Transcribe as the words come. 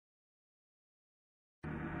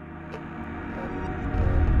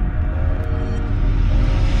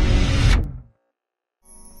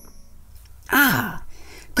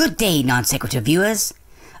Good day, Non Sequitur viewers.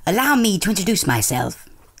 Allow me to introduce myself.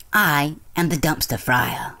 I am the Dumpster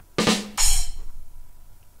Friar.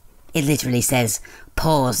 It literally says,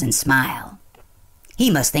 pause and smile. He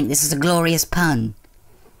must think this is a glorious pun.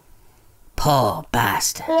 Poor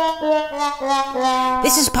bastard.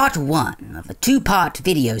 This is part 1 of a 2-part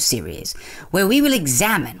video series where we will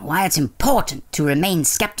examine why it's important to remain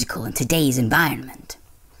skeptical in today's environment.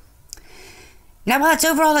 Now, while it's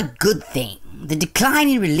overall a good thing, the decline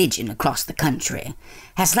in religion across the country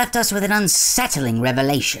has left us with an unsettling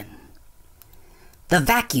revelation. The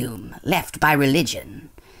vacuum left by religion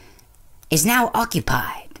is now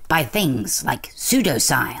occupied by things like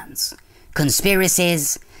pseudoscience,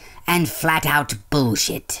 conspiracies, and flat-out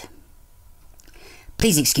bullshit.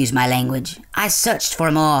 Please excuse my language. I searched for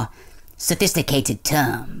a more sophisticated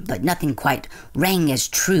term, but nothing quite rang as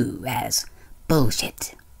true as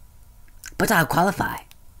bullshit. But I'll qualify.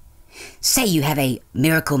 Say you have a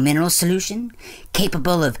miracle mineral solution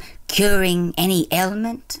capable of curing any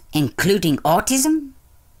ailment, including autism?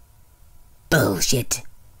 Bullshit.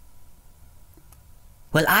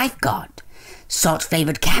 Well, I've got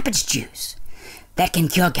salt-flavored cabbage juice that can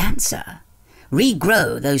cure cancer,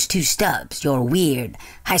 regrow those 2 stubs your weird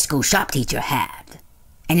high school shop teacher had,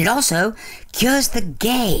 and it also cures the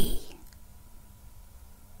gay.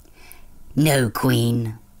 No,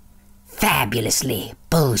 Queen. Fabulously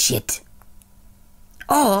bullshit.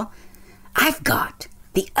 Or, I've got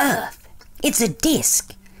the Earth. It's a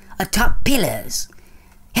disc, atop pillars,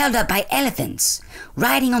 held up by elephants,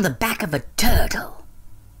 riding on the back of a turtle.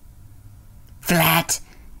 Flat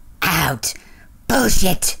out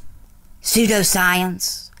bullshit.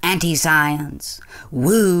 Pseudoscience, anti-science,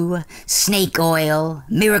 woo, snake oil,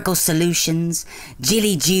 miracle solutions,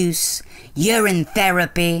 jelly juice, urine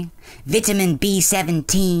therapy, vitamin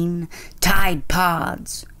B17, Tide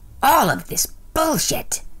Pods. All of this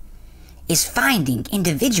bullshit is finding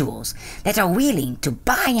individuals that are willing to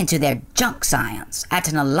buy into their junk science at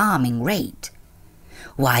an alarming rate.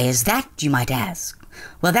 Why is that, you might ask?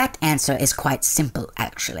 Well, that answer is quite simple,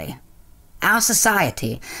 actually. Our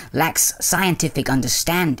society lacks scientific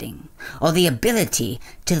understanding or the ability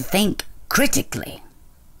to think critically.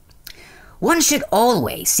 One should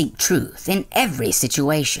always seek truth in every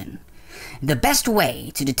situation. The best way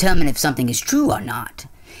to determine if something is true or not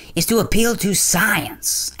is to appeal to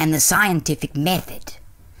science and the scientific method.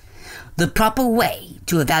 The proper way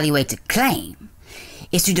to evaluate a claim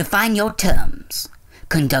is to define your terms,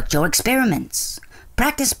 conduct your experiments,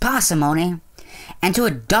 practice parsimony, and to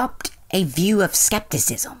adopt a view of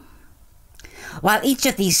skepticism. While each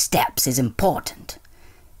of these steps is important,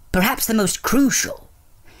 perhaps the most crucial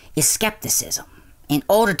is skepticism in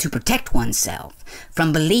order to protect oneself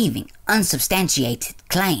from believing unsubstantiated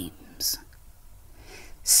claims.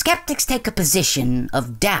 Skeptics take a position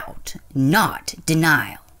of doubt, not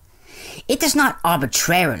denial. It does not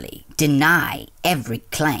arbitrarily deny every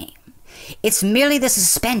claim. It's merely the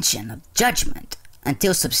suspension of judgment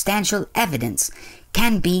until substantial evidence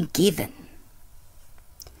can be given.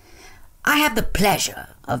 I have the pleasure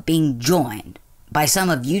of being joined by some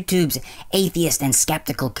of YouTube's atheist and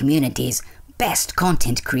skeptical community's best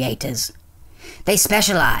content creators. They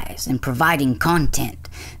specialize in providing content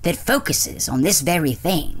that focuses on this very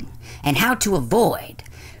thing and how to avoid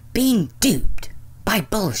being duped by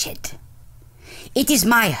bullshit. It is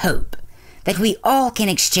my hope that we all can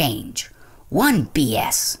exchange one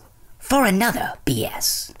BS for another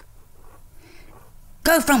BS.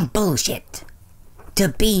 Go from bullshit to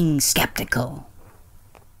being skeptical.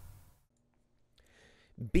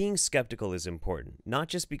 Being skeptical is important, not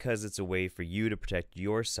just because it's a way for you to protect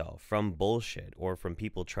yourself from bullshit or from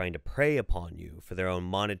people trying to prey upon you for their own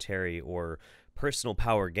monetary or personal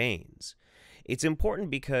power gains. It's important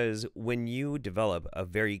because when you develop a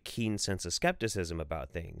very keen sense of skepticism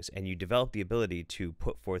about things and you develop the ability to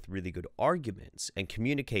put forth really good arguments and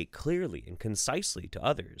communicate clearly and concisely to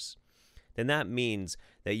others, then that means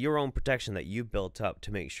that your own protection that you built up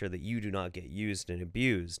to make sure that you do not get used and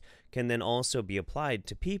abused can then also be applied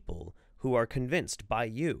to people who are convinced by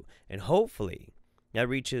you. And hopefully that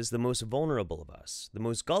reaches the most vulnerable of us, the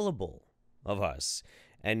most gullible of us,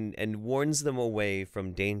 and warns them away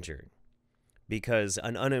from danger. Because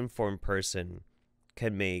an uninformed person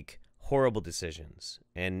can make horrible decisions,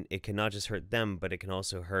 and it can not just hurt them, but it can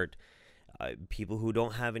also hurt people who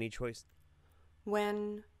don't have any choice.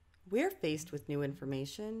 When we're faced with new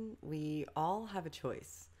information, we all have a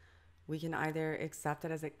choice. We can either accept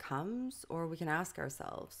it as it comes, or we can ask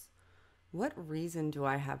ourselves, what reason do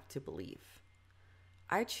I have to believe?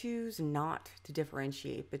 I choose not to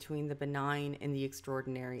differentiate between the benign and the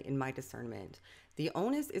extraordinary in my discernment. The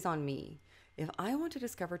onus is on me. If I want to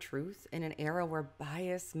discover truth in an era where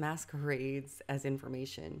bias masquerades as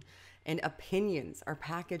information and opinions are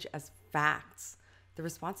packaged as facts, the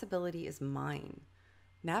responsibility is mine.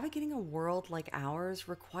 Navigating a world like ours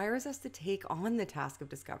requires us to take on the task of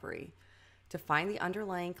discovery, to find the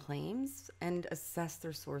underlying claims and assess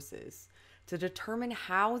their sources, to determine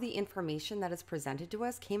how the information that is presented to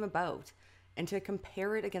us came about, and to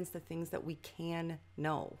compare it against the things that we can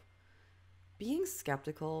know. Being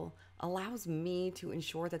skeptical allows me to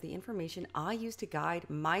ensure that the information I use to guide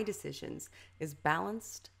my decisions is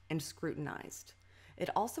balanced and scrutinized. It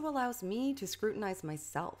also allows me to scrutinize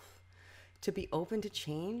myself, to be open to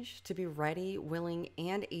change, to be ready, willing,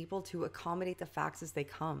 and able to accommodate the facts as they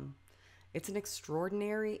come. It's an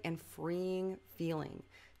extraordinary and freeing feeling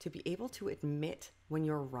to be able to admit when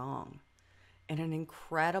you're wrong, and an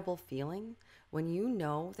incredible feeling when you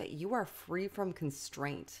know that you are free from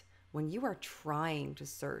constraint, when you are trying to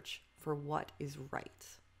search for what is right.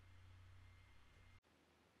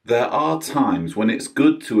 There are times when it's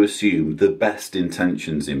good to assume the best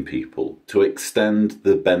intentions in people, to extend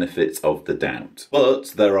the benefits of the doubt.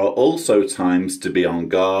 But there are also times to be on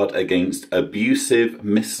guard against abusive,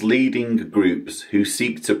 misleading groups who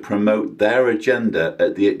seek to promote their agenda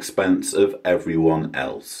at the expense of everyone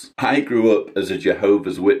else. I grew up as a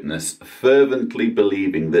Jehovah's Witness, fervently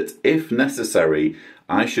believing that if necessary,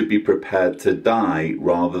 I should be prepared to die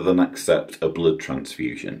rather than accept a blood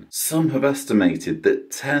transfusion. Some have estimated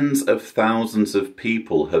that tens of thousands of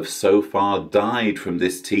people have so far died from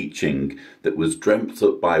this teaching that was dreamt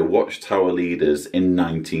up by Watchtower leaders in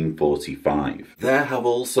 1945. There have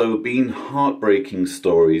also been heartbreaking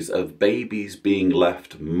stories of babies being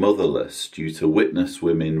left motherless due to witness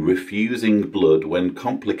women refusing blood when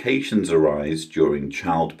complications arise during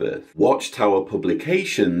childbirth. Watchtower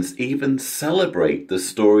publications even celebrate the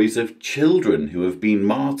stories of children who have been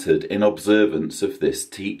martyred in observance of this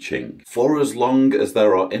teaching. For as long as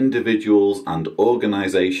there are individuals and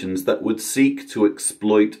organisations that would seek to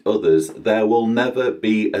exploit others, there will never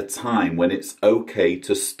be a time when it's okay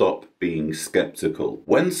to stop being skeptical.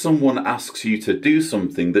 When someone asks you to do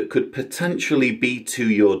something that could potentially be to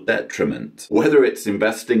your detriment, whether it's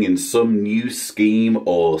investing in some new scheme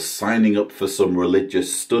or signing up for some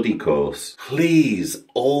religious study course, please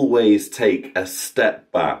always take a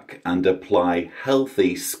step back and apply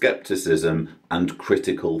healthy skepticism and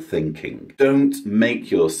critical thinking. Don't make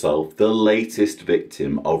yourself the latest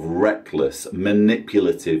victim of reckless,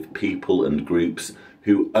 manipulative people and groups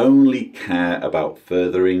who only care about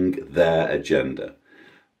furthering their agenda.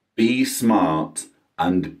 Be smart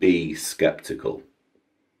and be skeptical.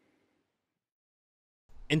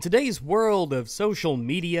 In today's world of social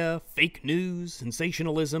media, fake news,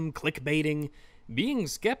 sensationalism, clickbaiting, being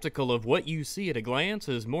skeptical of what you see at a glance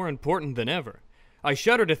is more important than ever. I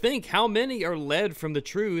shudder to think how many are led from the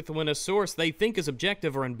truth when a source they think is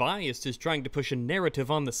objective or unbiased is trying to push a narrative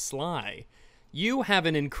on the sly. You have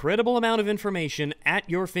an incredible amount of information at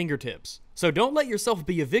your fingertips, so don't let yourself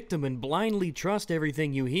be a victim and blindly trust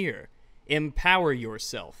everything you hear. Empower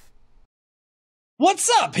yourself. What's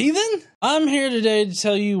up, heathen? I'm here today to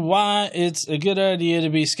tell you why it's a good idea to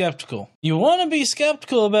be skeptical. You want to be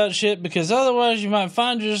skeptical about shit because otherwise you might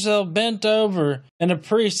find yourself bent over and a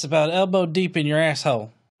priest about elbow deep in your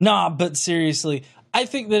asshole. Nah, but seriously, I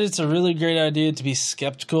think that it's a really great idea to be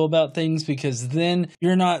skeptical about things because then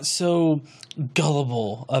you're not so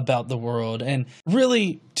gullible about the world, and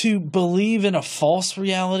really to believe in a false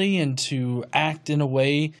reality and to act in a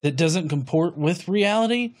way that doesn't comport with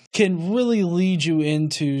reality can really lead you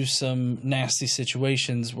into some nasty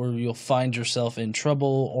situations where you'll find yourself in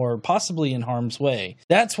trouble or possibly in harm's way.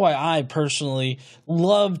 That's why I personally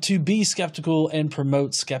love to be skeptical and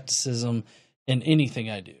promote skepticism in anything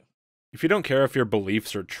I do. If you don't care if your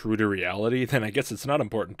beliefs are true to reality, then I guess it's not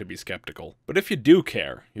important to be skeptical. But if you do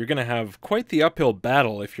care, you're going to have quite the uphill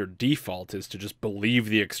battle if your default is to just believe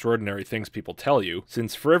the extraordinary things people tell you,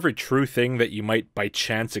 since for every true thing that you might by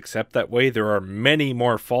chance accept that way, there are many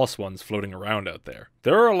more false ones floating around out there.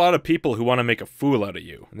 There are a lot of people who want to make a fool out of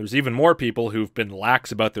you, and there's even more people who've been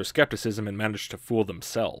lax about their skepticism and managed to fool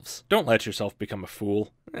themselves. Don't let yourself become a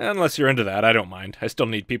fool. Unless you're into that, I don't mind. I still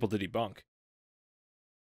need people to debunk.